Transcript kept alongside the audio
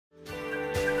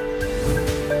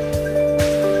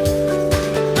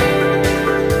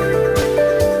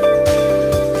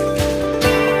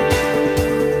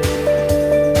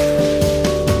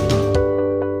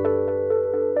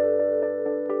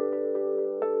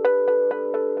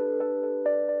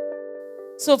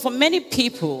So for many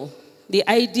people, the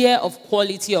idea of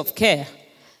quality of care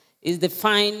is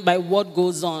defined by what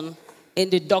goes on in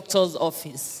the doctor's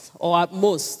office, or at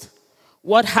most,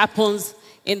 what happens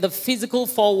in the physical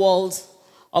four walls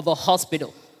of a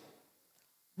hospital.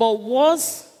 But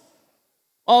what's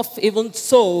of even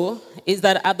so is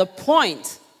that at the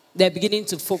point they're beginning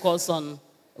to focus on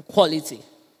quality,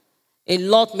 a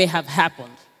lot may have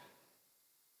happened.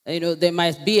 There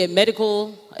might be a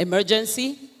medical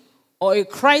emergency or a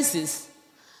crisis,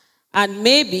 and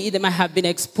maybe they might have been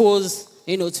exposed,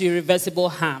 to irreversible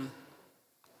harm.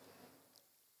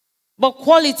 But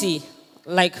quality,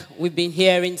 like we've been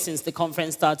hearing since the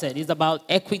conference started, is about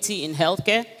equity in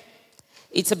healthcare.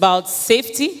 It's about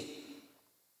safety,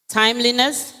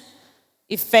 timeliness,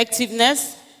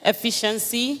 effectiveness,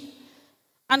 efficiency,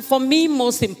 and for me,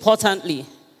 most importantly,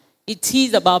 it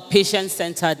is about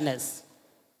patient-centeredness.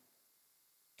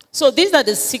 So these are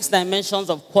the 6 dimensions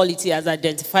of quality as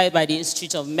identified by the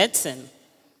Institute of Medicine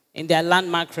in their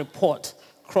landmark report,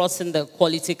 Crossing the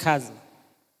Quality Chasm.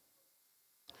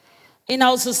 In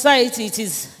our society, it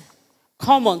is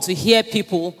common to hear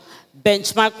people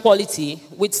benchmark quality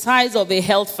with size of a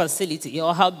health facility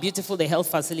or how beautiful the health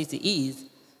facility is.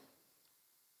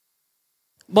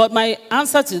 But my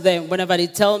answer to them, whenever they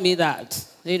tell me that,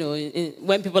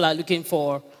 when people are looking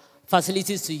for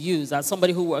facilities to use, as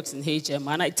somebody who works in HM,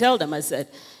 and I tell them, I said,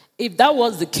 if that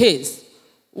was the case,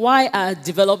 why are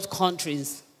developed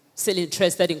countries still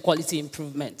interested in quality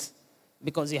improvement?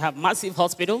 Because you have massive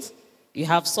hospitals, you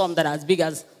have some that are as big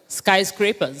as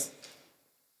skyscrapers.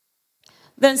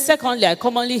 Then secondly, I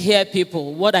commonly hear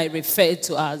people what I refer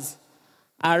to as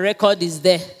our record is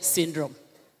there syndrome.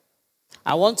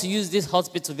 I want to use this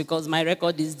hospital because my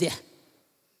record is there.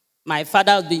 My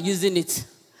father has been using it.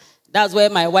 That's where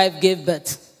my wife gave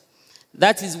birth.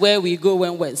 That is where we go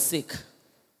when we're sick.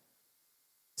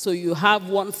 So you have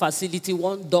one facility,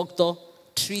 one doctor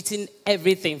treating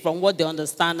everything from what they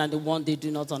understand and the one they do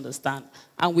not understand,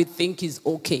 and we think is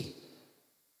okay.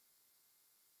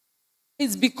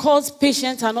 It's because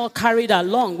patients are not carried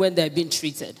along when they're being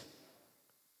treated.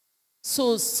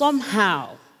 So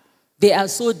somehow, they are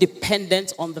so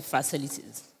dependent on the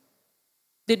facilities.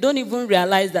 They don't even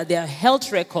realize that their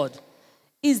health record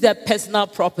is their personal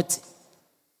property.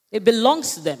 It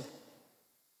belongs to them.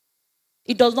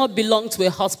 It does not belong to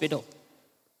a hospital.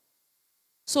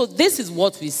 So this is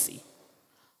what we see.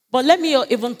 But let me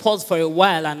even pause for a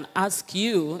while and ask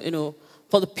you,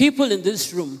 for the people in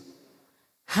this room,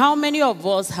 how many of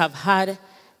us have had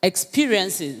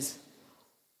experiences,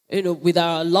 with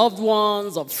our loved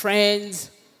ones or friends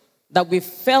that we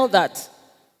felt that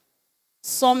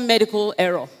some medical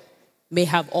error may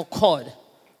have occurred,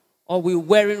 or we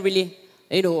weren't really,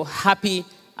 happy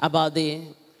about the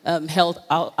health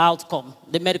outcome,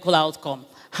 the medical outcome?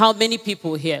 How many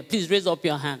people here? Please raise up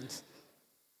your hands.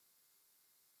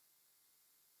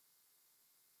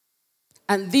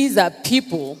 And these are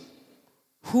people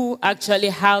who actually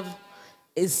have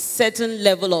a certain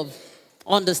level of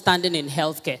understanding in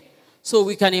healthcare. So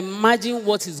we can imagine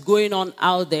what is going on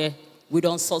out there with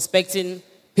unsuspecting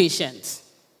patients.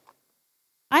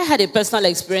 I had a personal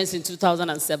experience in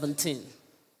 2017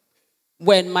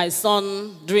 when my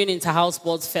son, during inter-house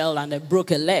sports, fell and I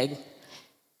broke a leg.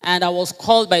 And I was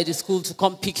called by the school to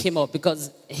come pick him up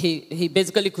because he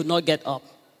basically could not get up.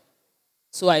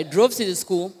 So I drove to the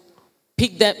school,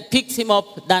 picked him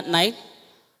up that night,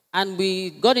 and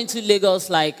we got into Lagos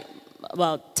like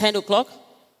about 10 o'clock,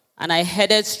 and I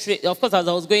headed straight. Of course, as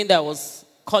I was going there, I was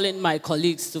calling my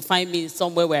colleagues to find me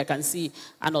somewhere where I can see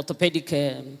an orthopedic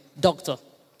doctor.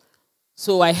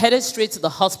 So I headed straight to the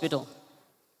hospital.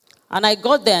 And I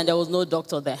got there, and there was no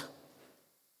doctor there.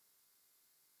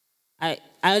 I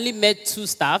only met 2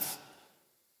 staff,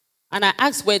 and I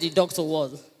asked where the doctor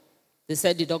was. They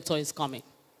said the doctor is coming.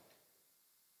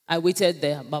 I waited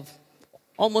there about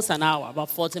almost an hour,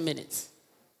 about 40 minutes.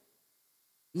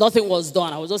 Nothing was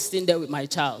done. I was just sitting there with my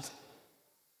child.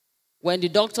 When the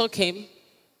doctor came,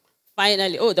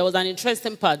 finally, there was an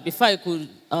interesting part. Before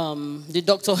the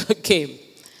doctor came,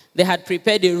 they had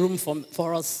prepared a room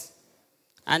for us.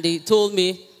 And they told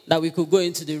me that we could go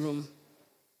into the room.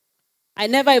 I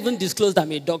never even disclosed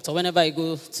I'm a doctor whenever I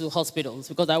go to hospitals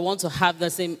because I want to have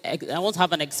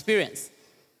an experience.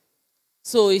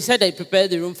 So he said they prepared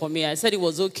the room for me. I said it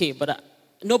was okay, but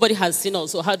nobody has seen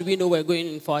us, so how do we know we're going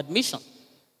in for admission?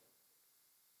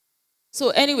 So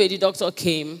anyway, the doctor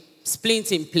came,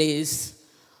 splint in place.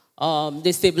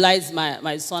 They stabilized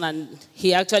my son, and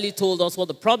he actually told us what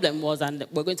the problem was, and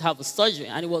we're going to have a surgery.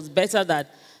 And it was better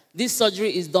that this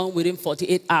surgery is done within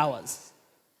 48 hours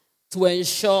to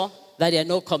ensure that there are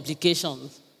no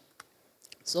complications.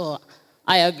 So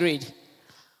I agreed.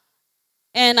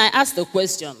 And I asked the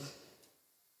question.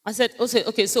 I said,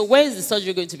 okay, so where is the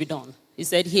surgery going to be done? He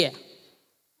said, here.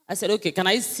 I said, okay, can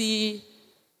I see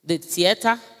the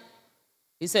theater?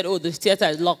 He said, oh, the theater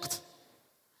is locked.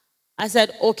 I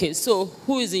said, okay, so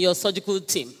who is in your surgical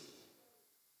team?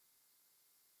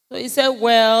 So he said,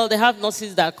 well, they have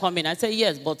nurses that come in. I said,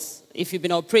 yes, but if you've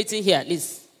been operating here, at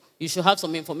least you should have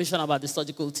some information about the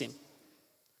surgical team.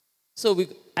 So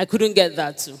I couldn't get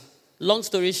that too. Long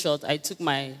story short, I took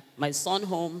my son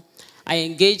home. I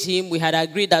engaged him. We had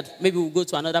agreed that maybe we'll go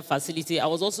to another facility. I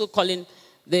was also calling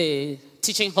the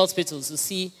teaching hospitals to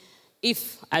see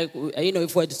if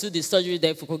if we were to do the surgery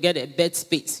there, if we could get a bed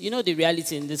space. You know the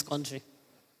reality in this country.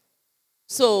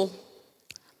 So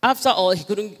after all, he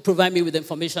couldn't provide me with the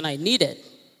information I needed.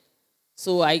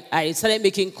 So I started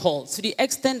making calls to the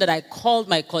extent that I called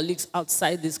my colleagues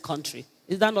outside this country.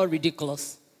 Is that not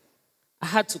ridiculous? I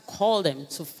had to call them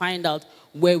to find out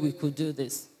where we could do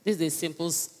this. This is a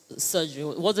simple surgery.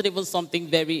 It wasn't even something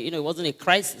very, it wasn't a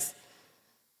crisis.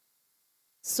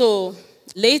 So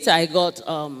later I got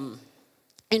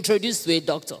introduced to a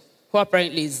doctor who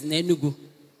apparently is in Enugu.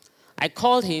 I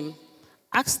called him,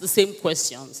 asked the same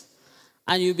questions,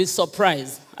 and you'll be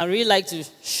surprised. I really like to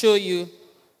show you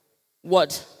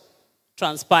what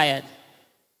transpired.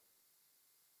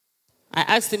 I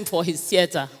asked him for his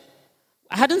theater.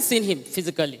 I hadn't seen him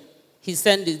physically. He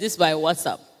sent this by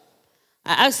WhatsApp.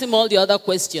 I asked him all the other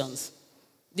questions.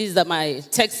 These are my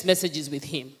text messages with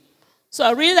him. So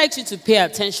I really like you to pay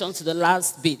attention to the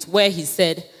last bit where he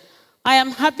said, I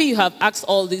am happy you have asked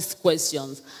all these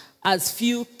questions, as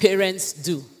few parents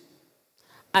do.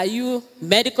 Are you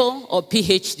medical or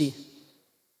PhD?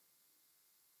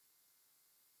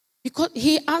 Because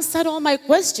he answered all my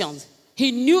questions.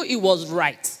 He knew it was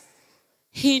right.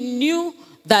 He knew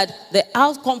that the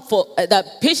outcome for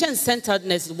that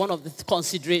patient-centeredness is one of the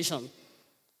considerations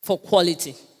for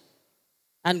quality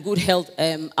and good health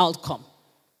outcome.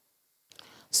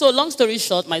 So long story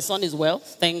short, my son is well,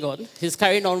 thank God. He's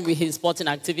carrying on with his sporting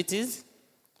activities.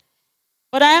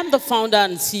 But I am the founder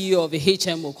and CEO of a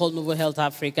HMO called Novo Health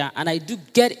Africa, and I do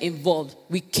get involved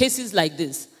with cases like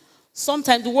this,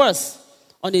 sometimes worse,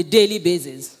 on a daily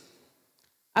basis.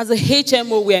 As a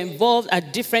HMO, we are involved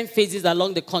at different phases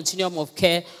along the continuum of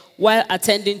care while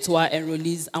attending to our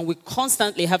enrollees, and we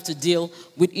constantly have to deal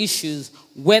with issues,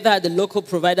 whether at the local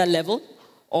provider level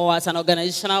or at an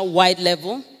organizational-wide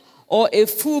level, or a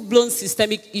full-blown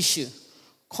systemic issue,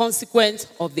 consequent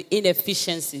of the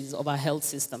inefficiencies of our health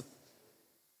system.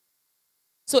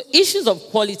 So issues of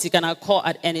quality can occur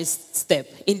at any step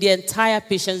in the entire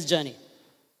patient's journey.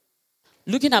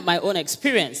 Looking at my own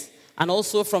experience, and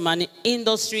also from an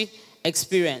industry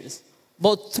experience,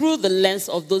 but through the lens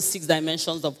of those 6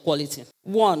 dimensions of quality.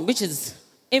 One, which is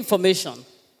information.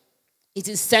 It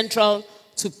is central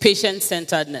to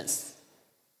patient-centeredness.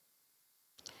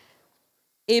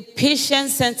 A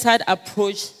patient-centered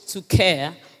approach to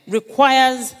care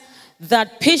requires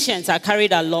that patients are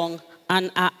carried along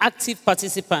and are active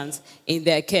participants in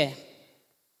their care.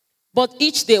 But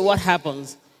each day what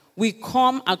happens? We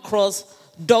come across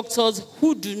doctors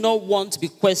who do not want to be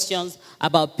questioned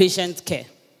about patient care.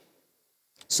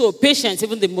 So patients,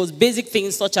 even the most basic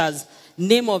things such as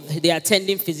name of the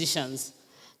attending physicians,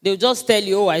 they'll just tell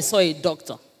you, oh, I saw a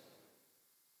doctor.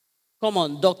 Come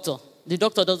on, doctor. The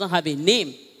doctor doesn't have a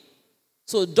name.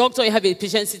 So doctor, you have a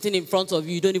patient sitting in front of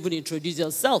you, you don't even introduce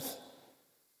yourself.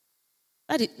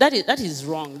 That is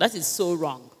wrong. That is so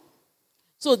wrong.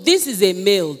 So this is a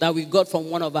mail that we got from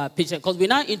one of our patients, because we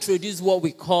now introduce what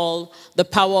we call the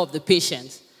power of the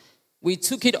patient. We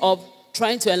took it up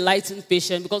trying to enlighten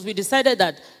patient, because we decided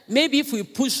that maybe if we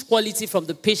push quality from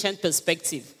the patient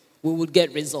perspective, we would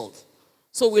get results.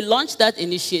 So we launched that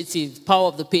initiative, Power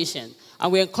of the Patient,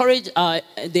 and we encourage the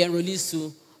enrollees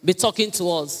to be talking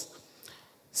to us.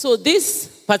 So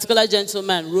this particular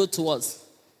gentleman wrote to us,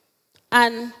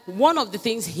 and one of the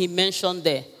things he mentioned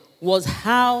there was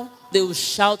how they will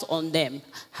shout on them,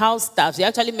 how staff, he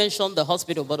actually mentioned the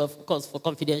hospital, but of course for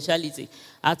confidentiality,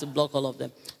 I had to block all of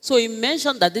them. So he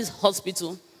mentioned that this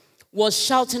hospital was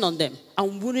shouting on them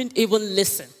and wouldn't even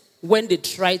listen when they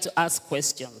tried to ask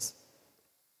questions.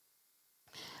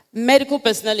 Medical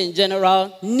personnel in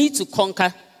general need to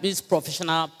conquer this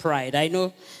professional pride. I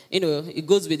know, it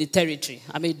goes with the territory.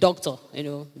 I'm a doctor,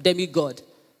 demigod.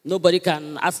 Nobody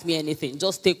can ask me anything.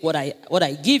 Just take what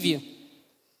I give you.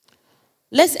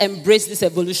 Let's embrace this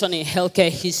evolution in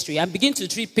healthcare history and begin to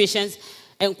treat patients'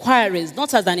 inquiries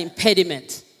not as an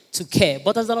impediment to care,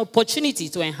 but as an opportunity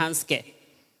to enhance care.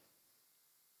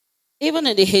 Even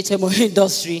in the HMO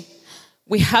industry,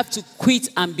 we have to quit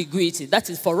ambiguity. That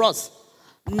is for us.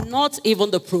 Not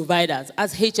even the providers,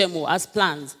 as HMO, as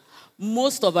plans.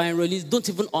 Most of our enrollees don't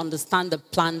even understand the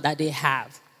plan that they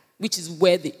have, which is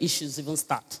where the issues even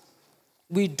start.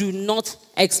 We do not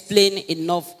explain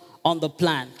enough on the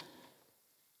plan.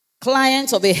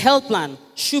 Clients of a health plan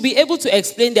should be able to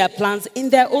explain their plans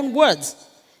in their own words,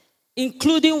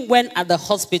 including when at the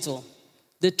hospital,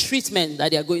 the treatment that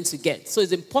they are going to get. So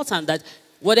it's important that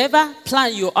whatever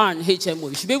plan you are in HMO,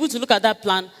 you should be able to look at that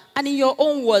plan and in your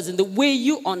own words, in the way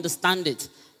you understand it,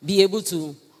 be able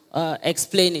to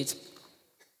explain it.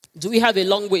 Do we have a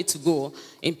long way to go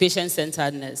in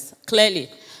patient-centeredness? Clearly,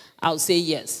 I'll say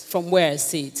yes, from where I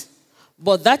see it.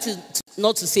 But that is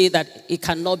not to say that it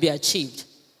cannot be achieved.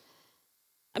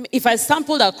 I mean, if I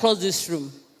sampled across this room,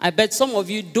 I bet some of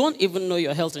you don't even know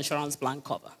your health insurance plan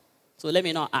cover. So let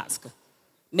me not ask.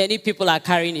 Many people are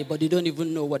carrying it, but they don't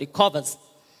even know what it covers.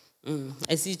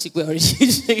 I see Chikwe already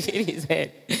shaking his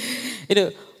head.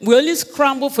 We only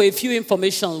scramble for a few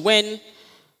information when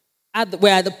we're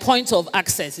at the point of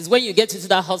access. It's when you get into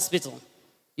that hospital.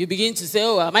 You begin to say,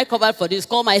 oh, am I covered for this?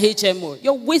 Call my HMO.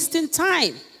 You're wasting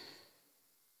time.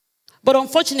 But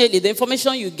unfortunately, the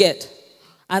information you get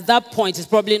at that point is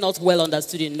probably not well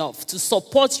understood enough to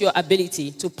support your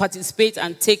ability to participate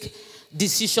and take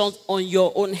decisions on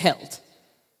your own health.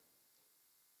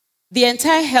 The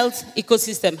entire health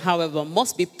ecosystem, however,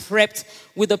 must be prepped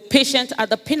with the patient at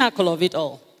the pinnacle of it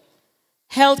all.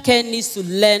 Healthcare needs to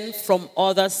learn from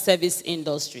other service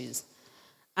industries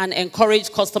and encourage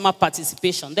customer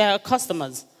participation. They are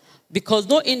customers, because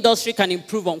no industry can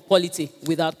improve on quality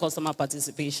without customer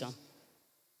participation.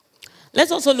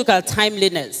 Let's also look at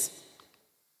timeliness.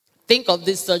 Think of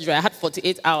this surgery. I had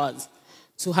 48 hours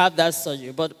to have that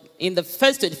surgery, but in the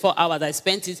first 24 hours, I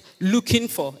spent it looking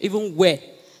for even where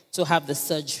to have the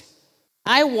surgery.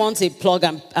 I want a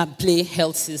plug-and-play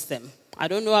health system. I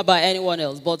don't know about anyone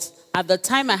else, but at the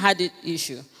time I had the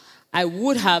issue, I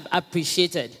would have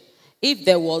appreciated if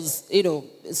there was,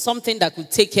 something that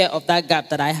could take care of that gap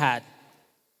that I had.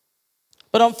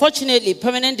 But unfortunately,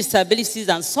 permanent disabilities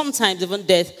and sometimes even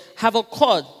death have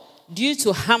occurred due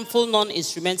to harmful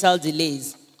non-instrumental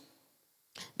delays.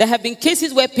 There have been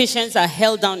cases where patients are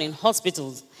held down in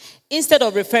hospitals instead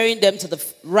of referring them to the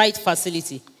right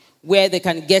facility where they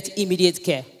can get immediate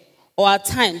care, or at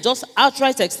times just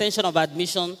outright extension of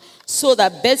admission so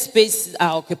that bed spaces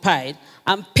are occupied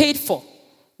and paid for,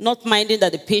 not minding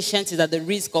that the patient is at the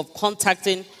risk of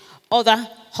contacting other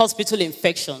hospital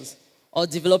infections or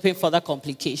developing further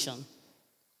complications.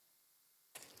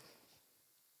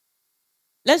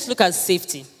 Let's look at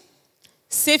safety.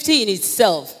 Safety in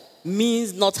itself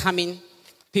means not harming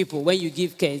people when you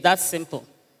give care. That's simple.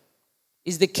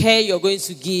 Is the care you're going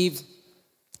to give,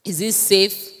 is it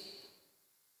safe?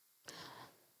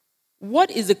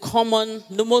 What is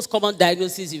the most common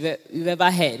diagnosis you've ever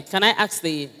heard? Can I ask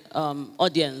the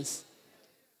audience?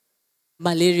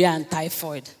 Malaria and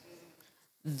typhoid.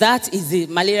 That is it,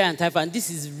 malaria and typhoid. And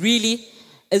this is really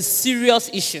a serious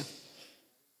issue.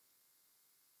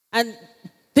 And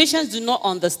patients do not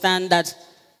understand that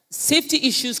safety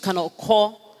issues can occur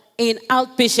in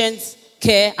outpatient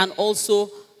care and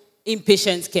also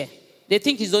inpatient care. They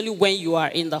think it's only when you are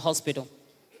in the hospital.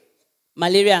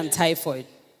 Malaria and typhoid.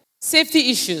 Safety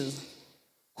issues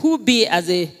could be as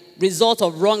a result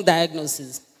of wrong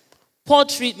diagnosis, poor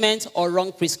treatment, or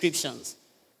wrong prescriptions.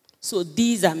 So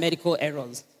these are medical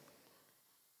errors.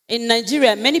 In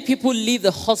Nigeria, many people leave the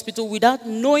hospital without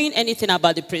knowing anything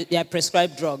about their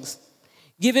prescribed drugs.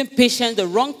 Giving patients the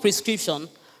wrong prescription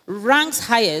ranks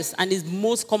highest and is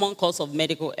most common cause of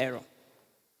medical error.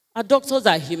 Our doctors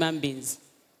are human beings.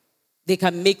 They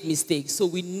can make mistakes, so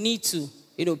we need to,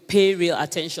 pay real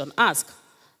attention. Ask.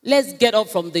 Let's get up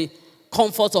from the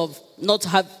comfort of not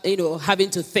having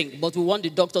to think, but we want the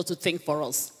doctor to think for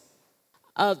us.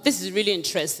 This is really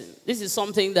interesting. This is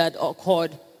something that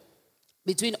occurred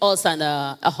between us and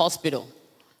a hospital,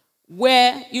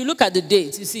 where you look at the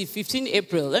date, you see 15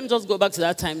 April. Let me just go back to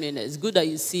that timeliness. It's good that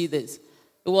you see this.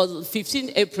 It was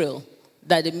 15 April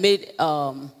that they made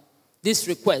this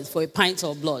request for a pint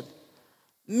of blood.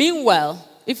 Meanwhile,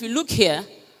 if you look here,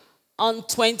 on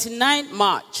 29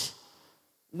 March,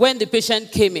 when the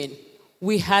patient came in,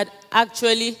 we had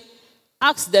actually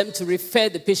asked them to refer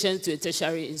the patient to a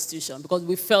tertiary institution because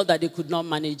we felt that they could not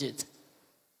manage it.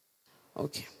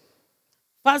 Okay.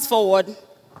 Fast forward,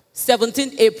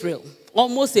 17 April,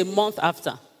 almost a month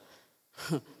after,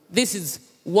 this is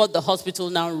what the hospital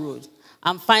now wrote.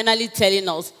 And finally telling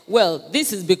us, well,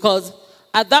 this is because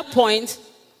at that point,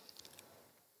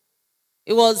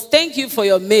 it was, thank you for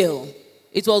your mail.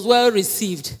 It was well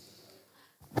received.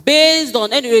 Based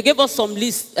on, anyway, gave us some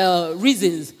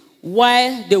reasons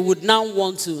why they would now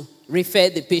want to refer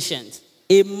the patient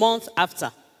a month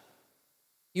after.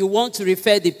 You want to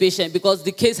refer the patient because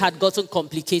the case had gotten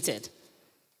complicated.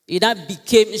 It now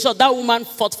became, in short, that woman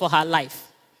fought for her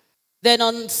life. Then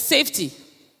on safety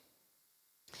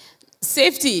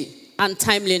and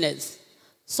timeliness,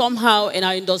 somehow in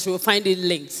our industry we'll find it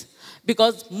linked.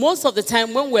 Because most of the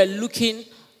time when we're looking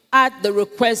at the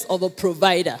request of a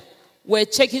provider, we're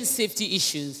checking safety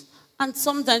issues. And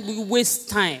sometimes we waste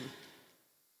time.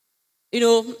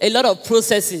 A lot of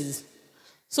processes.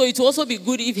 So it will also be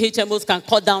good if HMOs can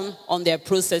cut down on their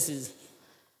processes.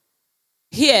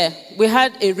 Here, we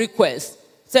had a request.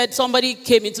 Said somebody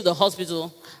came into the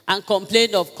hospital and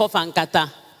complained of cough and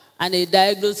catarrh, and a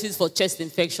diagnosis for chest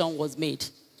infection was made.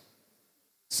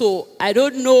 So I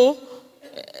don't know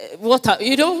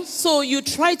so you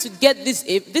try to get this.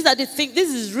 These are the things,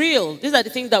 this is real. These are the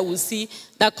things that we see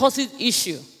that causes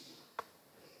issue.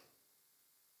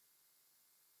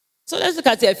 So let's look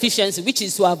at the efficiency, which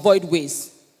is to avoid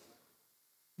waste.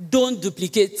 Don't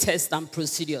duplicate tests and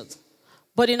procedures.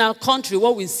 But in our country,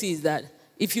 what we see is that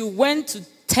if you went to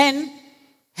 10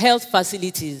 health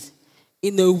facilities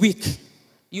in a week,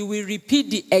 you will repeat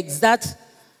the exact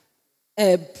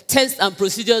tests and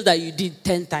procedures that you did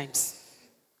 10 times.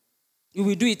 You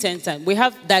will do it 10 times. We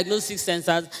have diagnostic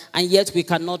centers, and yet we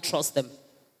cannot trust them.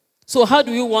 So how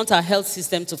do we want our health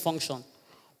system to function?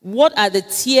 What are the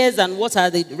tiers and what are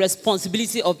the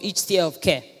responsibility of each tier of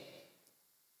care?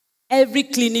 Every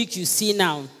clinic you see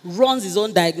now runs its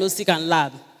own diagnostic and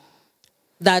lab.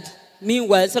 That,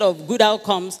 meanwhile, instead of good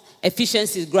outcomes,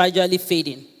 efficiency is gradually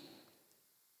fading.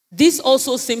 This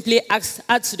also simply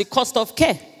adds to the cost of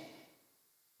care.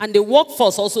 And the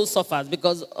workforce also suffers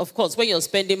because, of course, when you're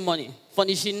spending money,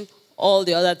 furnishing all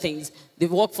the other things, the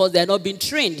workforce, they're not being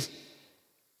trained.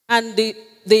 And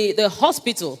the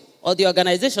hospital or the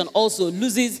organization also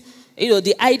loses,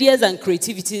 the ideas and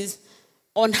creativities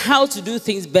on how to do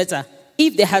things better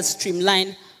if they have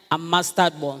streamlined and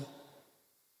mastered one.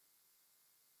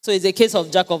 So it's a case of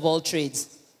jack of all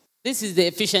trades. This is the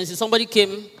efficiency. Somebody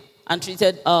came and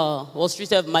was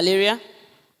treated of malaria.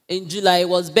 In July, it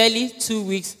was barely 2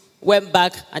 weeks, went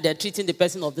back, and they're treating the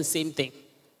person of the same thing.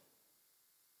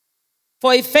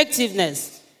 For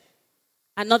effectiveness,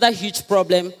 another huge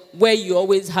problem where you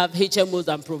always have HMOs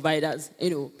and providers,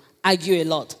 argue a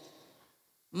lot.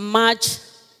 Match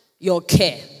your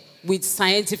care with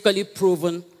scientifically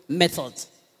proven methods.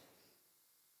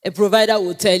 A provider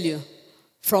will tell you,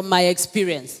 from my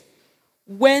experience,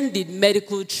 when did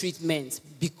medical treatment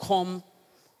become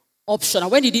optional?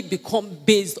 When did it become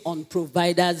based on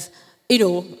providers,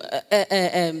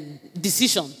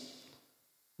 decision?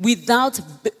 Without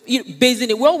basing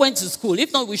it. We all went to school.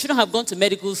 If not, we shouldn't have gone to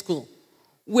medical school.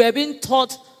 We are being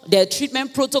taught their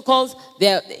treatment protocols,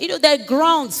 their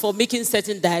grounds for making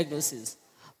certain diagnoses.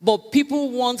 But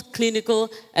people want clinical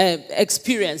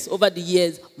experience over the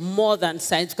years more than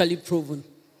scientifically proven.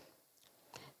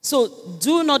 So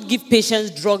do not give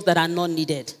patients drugs that are not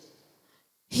needed.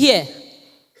 Here,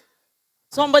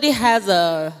 somebody has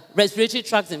a respiratory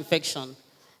tract infection.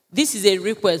 This is a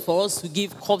request for us to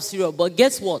give cough syrup, but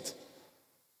guess what?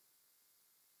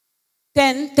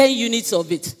 10 units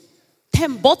of it.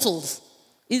 10 bottles.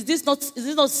 Is this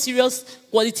not serious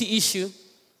quality issue?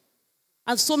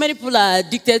 And so many people are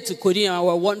addicted to codeine and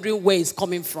we're wondering where it's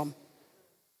coming from.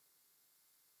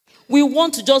 We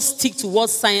want to just stick to what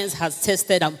science has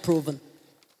tested and proven.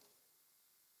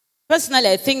 Personally,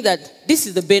 I think that this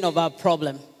is the bane of our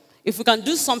problem. If we can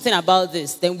do something about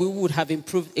this, then we would have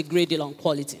improved a great deal on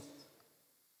quality.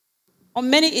 On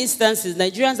many instances,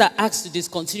 Nigerians are asked to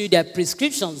discontinue their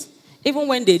prescriptions even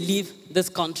when they leave this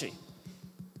country.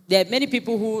 There are many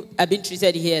people who have been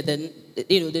treated here, then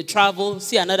they travel,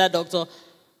 see another doctor,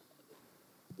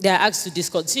 they are asked to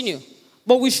discontinue.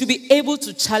 But we should be able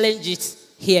to challenge it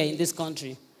here in this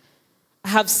country. I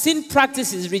have seen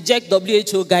practices reject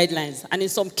WHO guidelines and in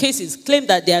some cases claim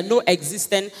that there are no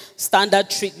existing standard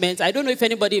treatments. I don't know if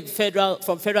anybody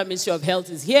from Federal Ministry of Health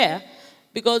is here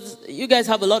because you guys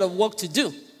have a lot of work to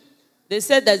do. They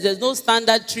said that there's no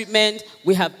standard treatment.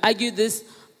 We have argued this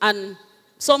and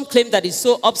some claim that it's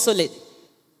so obsolete.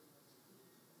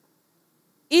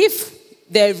 If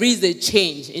there is a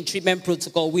change in treatment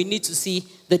protocol, we need to see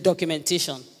the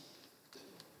documentation.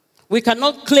 We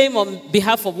cannot claim on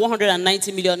behalf of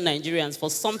 190 million Nigerians for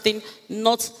something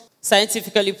not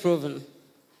scientifically proven.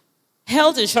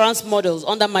 Health insurance models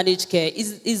under managed care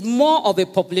is more of a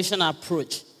population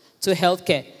approach to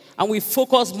healthcare, and we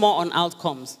focus more on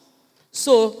outcomes.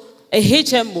 So a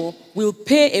HMO will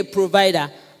pay a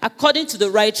provider according to the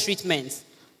right treatment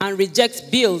and reject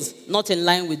bills not in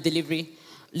line with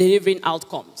delivering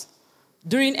outcomes.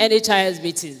 during NHIS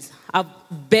meetings, I've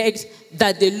begged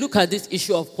that they look at this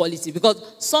issue of quality,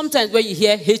 because sometimes when you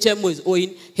hear HMO is owing,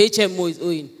 HMO is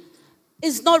owing,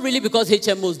 it's not really because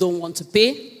HMOs don't want to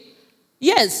pay.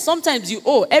 Yes, sometimes you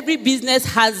owe. Every business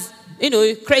has,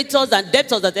 creditors and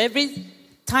debtors at every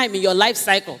time in your life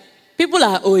cycle. People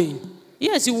are owing.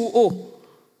 Yes, you will owe.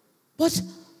 But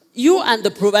you and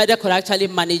the provider could actually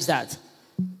manage that.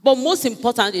 But most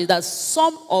important is that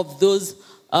some of those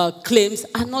claims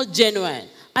are not genuine.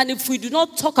 And if we do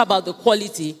not talk about the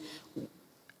quality,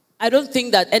 I don't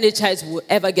think that NHIS will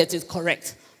ever get it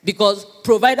correct. Because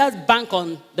providers bank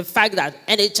on the fact that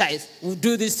NHIS will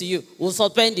do this to you, will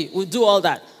suspend you, will do all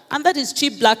that. And that is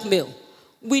cheap blackmail.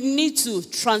 We need to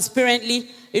transparently,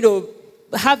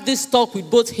 have this talk with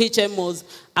both HMOs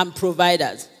and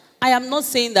providers. I am not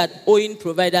saying that owing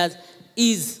providers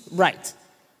is right.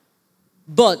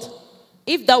 But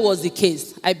if that was the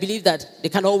case, I believe that they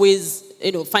can always,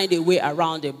 find a way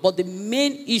around it. But the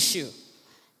main issue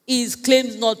is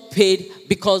claims not paid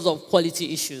because of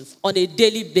quality issues. On a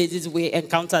daily basis, we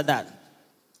encounter that.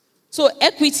 So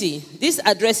equity, this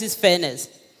addresses fairness.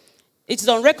 It is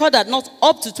on record that not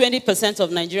up to 20%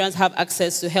 of Nigerians have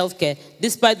access to healthcare,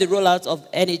 despite the rollout of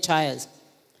NHIS.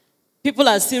 People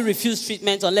are still refused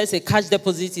treatment unless a cash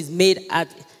deposit is made at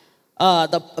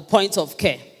the point of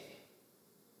care.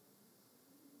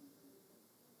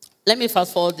 Let me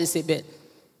fast forward this a bit.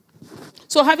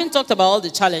 So having talked about all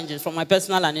the challenges from my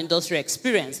personal and industry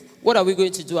experience, what are we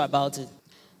going to do about it?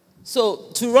 So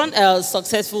to run a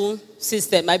successful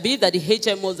system, I believe that the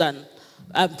HMOs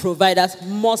and providers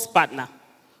must partner.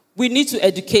 We need to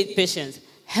educate patients.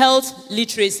 Health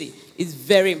literacy is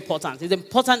very important. It's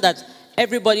important that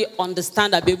everybody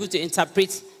understand and be able to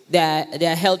interpret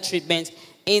their health treatment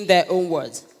in their own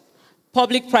words.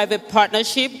 Public-private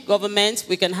partnership, government,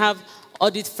 we can have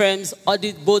audit firms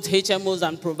audit both HMOs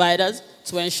and providers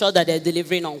to ensure that they're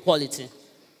delivering on quality.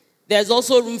 There's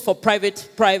also room for private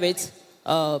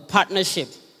partnership.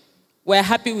 We're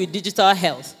happy with digital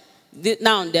health.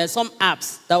 Now, there are some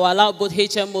apps that will allow both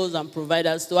HMOs and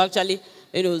providers to actually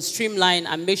streamline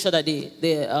and make sure that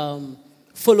they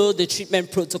follow the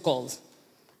treatment protocols.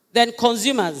 Then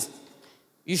consumers,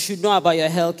 you should know about your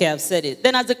healthcare, I've said it.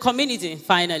 Then as a community,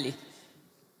 finally,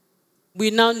 we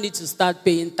now need to start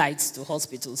paying tithes to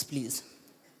hospitals, please.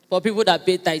 For people that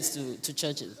pay tithes to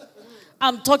churches.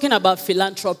 I'm talking about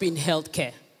philanthropy in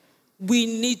healthcare. We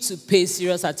need to pay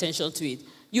serious attention to it.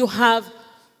 You have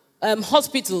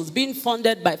hospitals being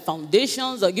funded by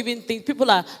foundations or giving things.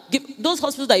 Those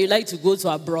hospitals that you like to go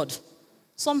to abroad,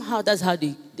 somehow that's how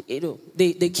they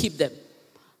keep them.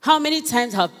 How many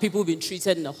times have people been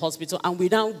treated in the hospital and we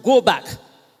now go back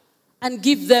and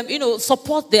give them,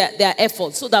 support their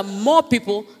efforts so that more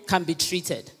people can be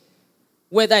treated?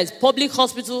 Whether it's public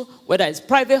hospital, whether it's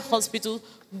private hospital,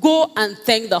 go and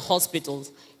thank the hospitals.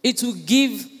 It will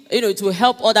give, it will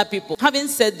help other people. Having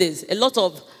said this, a lot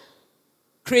of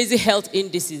crazy health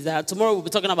indices. Tomorrow we'll be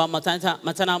talking about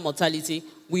maternal mortality.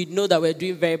 We know that we're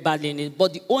doing very badly in it.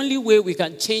 But the only way we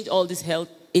can change all these health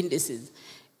indices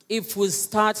if we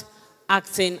start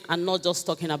acting and not just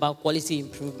talking about quality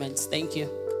improvements. Thank you.